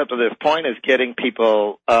we said up to this point is getting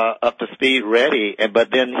people up to speed, ready. But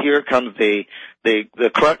then here comes the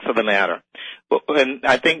crux of the matter. And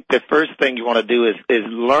I think the first thing you want to do is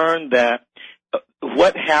learn that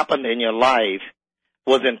what happened in your life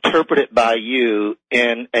was interpreted by you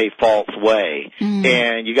in a false way.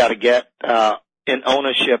 And you got to get in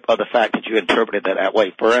ownership of the fact that you interpreted that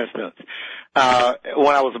way. For instance, when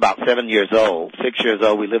I was about 6 years old,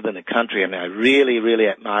 we lived in the country, and I really, really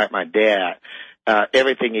admired my dad.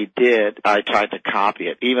 Everything he did, I tried to copy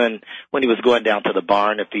it. Even when he was going down to the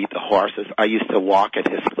barn to feed the horses, I used to walk at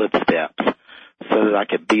his footsteps so that I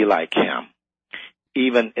could be like him.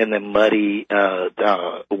 Even in the muddy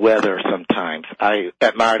weather sometimes. I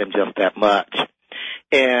admired him just that much.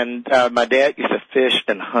 And my dad used to fish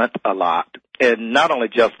and hunt a lot, and not only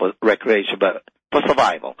just for recreation, but for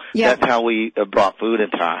survival. Yeah. That's how we brought food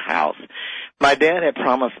into our house. My dad had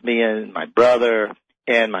promised me and my brother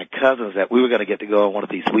and my cousins that we were going to get to go on one of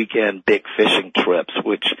these weekend big fishing trips,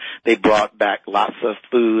 which they brought back lots of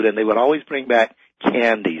food, and they would always bring back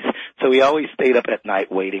candies. So we always stayed up at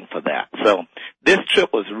night waiting for that. So this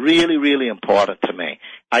trip was really, really important to me.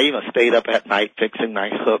 I even stayed up at night fixing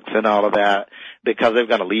my hooks and all of that because they were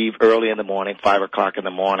going to leave early in the morning, 5 o'clock in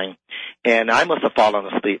the morning. And I must have fallen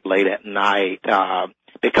asleep late at night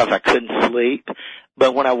because I couldn't sleep.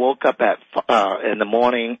 But when I woke up in the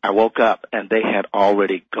morning, I woke up and they had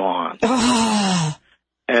already gone.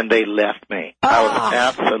 And they left me. I was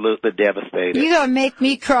absolutely devastated. You're going to make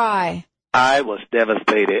me cry. I was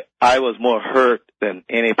devastated. I was more hurt than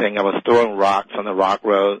anything. I was throwing rocks on the rock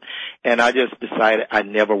road, and I just decided I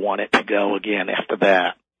never wanted to go again after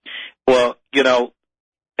that. Well,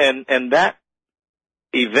 and that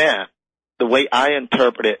event, the way I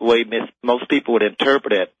interpret it, the way most people would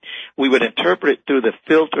interpret it, we would interpret it through the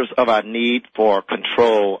filters of our need for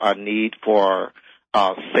control, our need for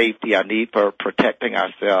safety, our need for protecting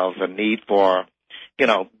ourselves, a need for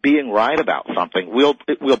being right about something. We'll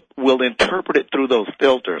interpret it through those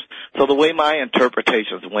filters. So the way my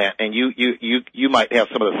interpretations went, and you might have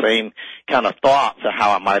some of the same kind of thoughts of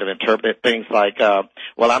how I might have interpreted things like,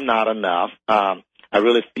 well, I'm not enough. I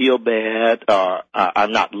really feel bad.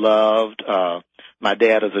 I'm not loved. My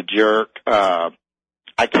dad is a jerk. I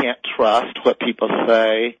can't trust what people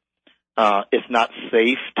say. It's not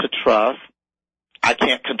safe to trust. I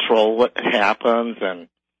can't control what happens, and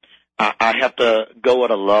I have to go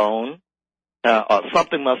it alone. or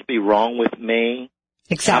something must be wrong with me.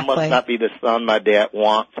 Exactly. I must not be the son my dad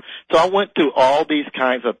wants. So I went through all these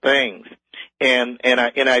kinds of things, and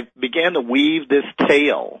I began to weave this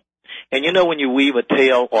tale. And you know, when you weave a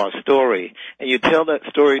tale or a story, and you tell that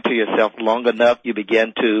story to yourself long enough, you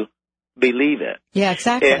begin to believe it. Yeah,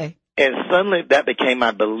 exactly. And suddenly that became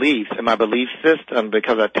my beliefs and my belief system,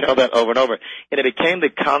 because I tell that over and over. And it became the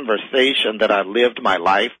conversation that I lived my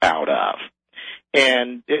life out of.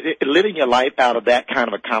 And living your life out of that kind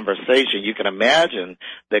of a conversation, you can imagine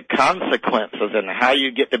the consequences and how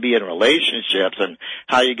you get to be in relationships and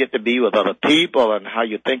how you get to be with other people and how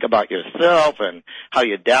you think about yourself and how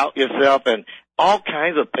you doubt yourself, and all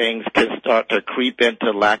kinds of things can start to creep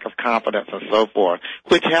into lack of confidence and so forth,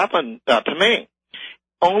 which happened to me.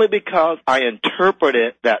 Only because I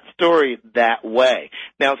interpreted that story that way.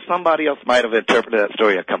 Now, somebody else might have interpreted that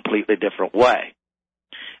story a completely different way.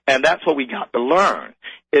 And that's what we got to learn,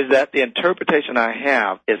 is that the interpretation I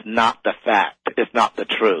have is not the fact. It's not the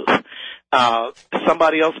truth.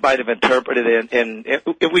 Somebody else might have interpreted it, and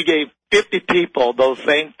if we gave 50 people those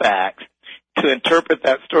same facts to interpret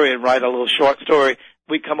that story and write a little short story,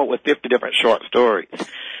 we come up with 50 different short stories.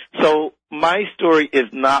 So my story is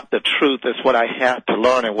not the truth. It's what I have to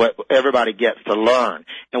learn and what everybody gets to learn,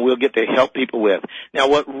 and we'll get to help people with. Now,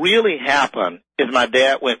 what really happened is my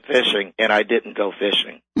dad went fishing, and I didn't go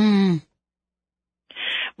fishing. Mm.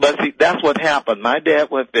 But see, that's what happened. My dad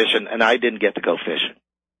went fishing, and I didn't get to go fishing.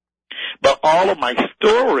 But all of my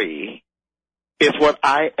story is what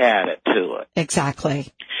I added to it.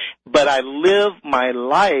 Exactly. But I live my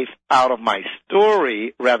life out of my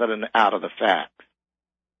story rather than out of the facts.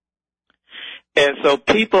 And so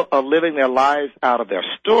people are living their lives out of their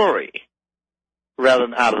story rather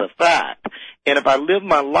than out of the fact. And if I live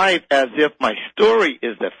my life as if my story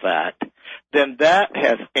is the fact, then that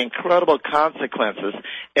has incredible consequences.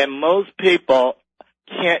 And most people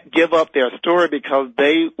can't give up their story because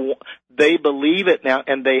they believe it now,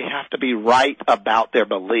 and they have to be right about their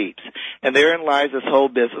beliefs. And therein lies this whole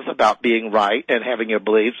business about being right and having your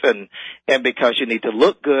beliefs, and because you need to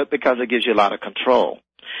look good, because it gives you a lot of control.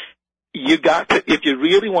 You got to, if you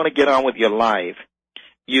really want to get on with your life,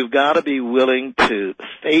 you've got to be willing to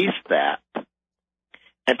face that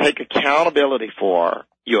and take accountability for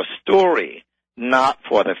your story, not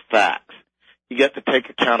for the facts. You get to take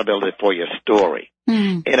accountability for your story.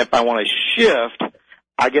 Mm. And if I want to shift,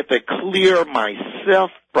 I get to clear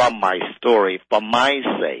myself from my story for my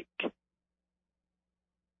sake.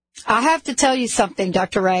 I have to tell you something,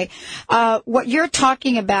 Dr. Ray. What you're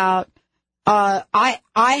talking about, I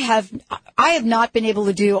have not been able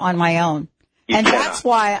to do on my own. And that's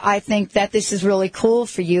why I think that this is really cool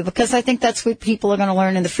for you, because I think that's what people are going to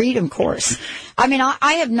learn in the Freedom Course. I mean,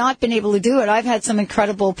 I have not been able to do it. I've had some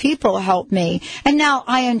incredible people help me. And now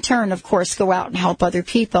I, in turn, of course, go out and help other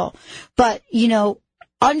people. But, you know,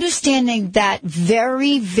 understanding that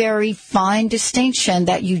very, very fine distinction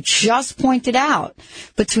that you just pointed out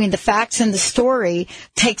between the facts and the story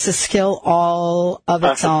takes a skill all of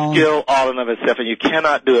its own. A skill all in of itself, and you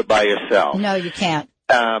cannot do it by yourself. No, you can't.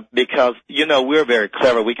 Because, you know, we're very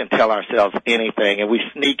clever. We can tell ourselves anything, and we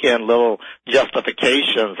sneak in little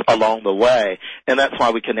justifications along the way, and that's why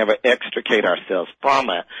we can never extricate ourselves from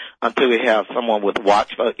it until we have someone with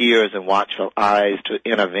watchful ears and watchful eyes to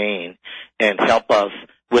intervene and help us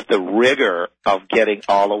with the rigor of getting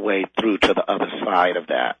all the way through to the other side of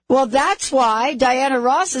that. Well, that's why Diana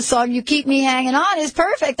Ross's song "You Keep Me Hanging On" is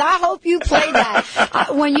perfect. I hope you play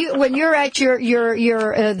that when you're at your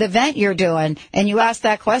the event you're doing and you ask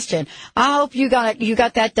that question. I hope you got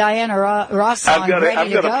that Diana Ross song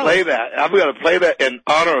ready to go. I'm going to play that in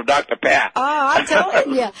honor of Dr. Pat. Oh, I'm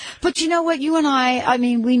telling you. But you know what? You and I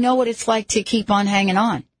mean, we know what it's like to keep on hanging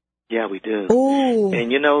on. Yeah, we do. Ooh.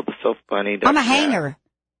 And you know, it's so funny. I'm a hanger.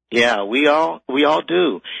 Yeah, we all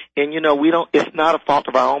do. And you know, it's not a fault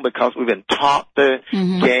of our own, because we've been taught the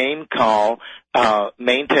game called,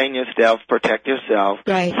 maintain yourself, protect yourself,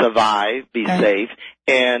 survive, be safe.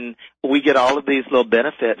 And we get all of these little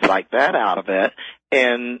benefits like that out of it.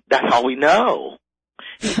 And that's all we know.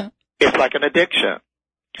 It's like an addiction.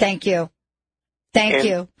 Thank you. Thank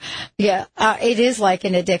you. Yeah, it is like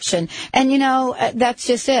an addiction. And, you know, that's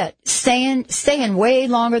just it. Staying way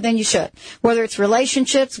longer than you should. Whether it's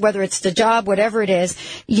relationships, whether it's the job, whatever it is,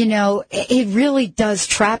 you know, it really does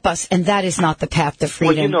trap us, and that is not the path to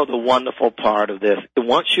freedom. Well, you know, the wonderful part of this,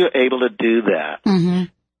 once you're able to do that,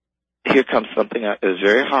 here comes something that is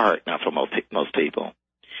very hard now for most people,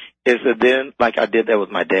 is that then, like I did that with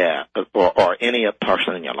my dad, or any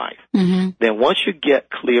person in your life, then once you get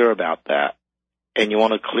clear about that, and you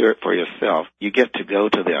want to clear it for yourself, you get to go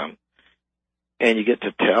to them and you get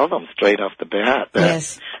to tell them straight off the bat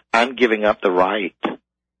that I'm giving up the right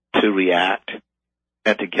to react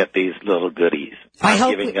and to get these little goodies. I'm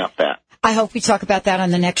giving up that. I hope we talk about that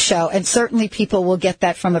on the next show, and certainly people will get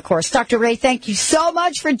that from the course. Dr. Ray, thank you so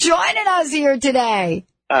much for joining us here today.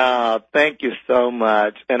 Thank you so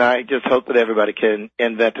much, and I just hope that everybody can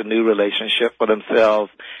invent a new relationship for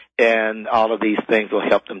themselves, and all of these things will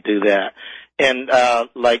help them do that. And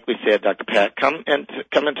like we said, Dr. Pat, come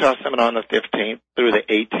into our seminar on the 15th through the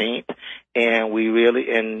 18th,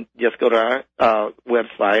 and just go to our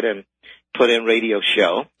website and put in radio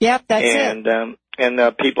show. Yep, that's it.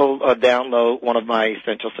 And people download one of my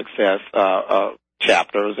Essential Success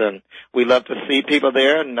chapters, and we love to see people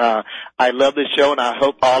there. And I love this show, and I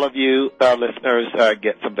hope all of you listeners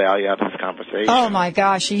get some value out of this conversation. Oh my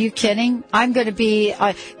gosh, are you kidding? I'm going to be.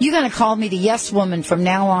 You're going to call me the Yes Woman from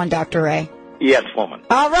now on, Dr. Ray. Yes, woman.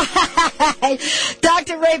 All right.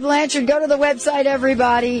 Dr. Ray Blanchard, go to the website,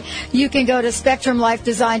 everybody. You can go to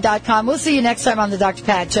SpectrumLifeDesign.com. We'll see you next time on the Dr.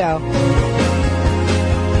 Pat Show.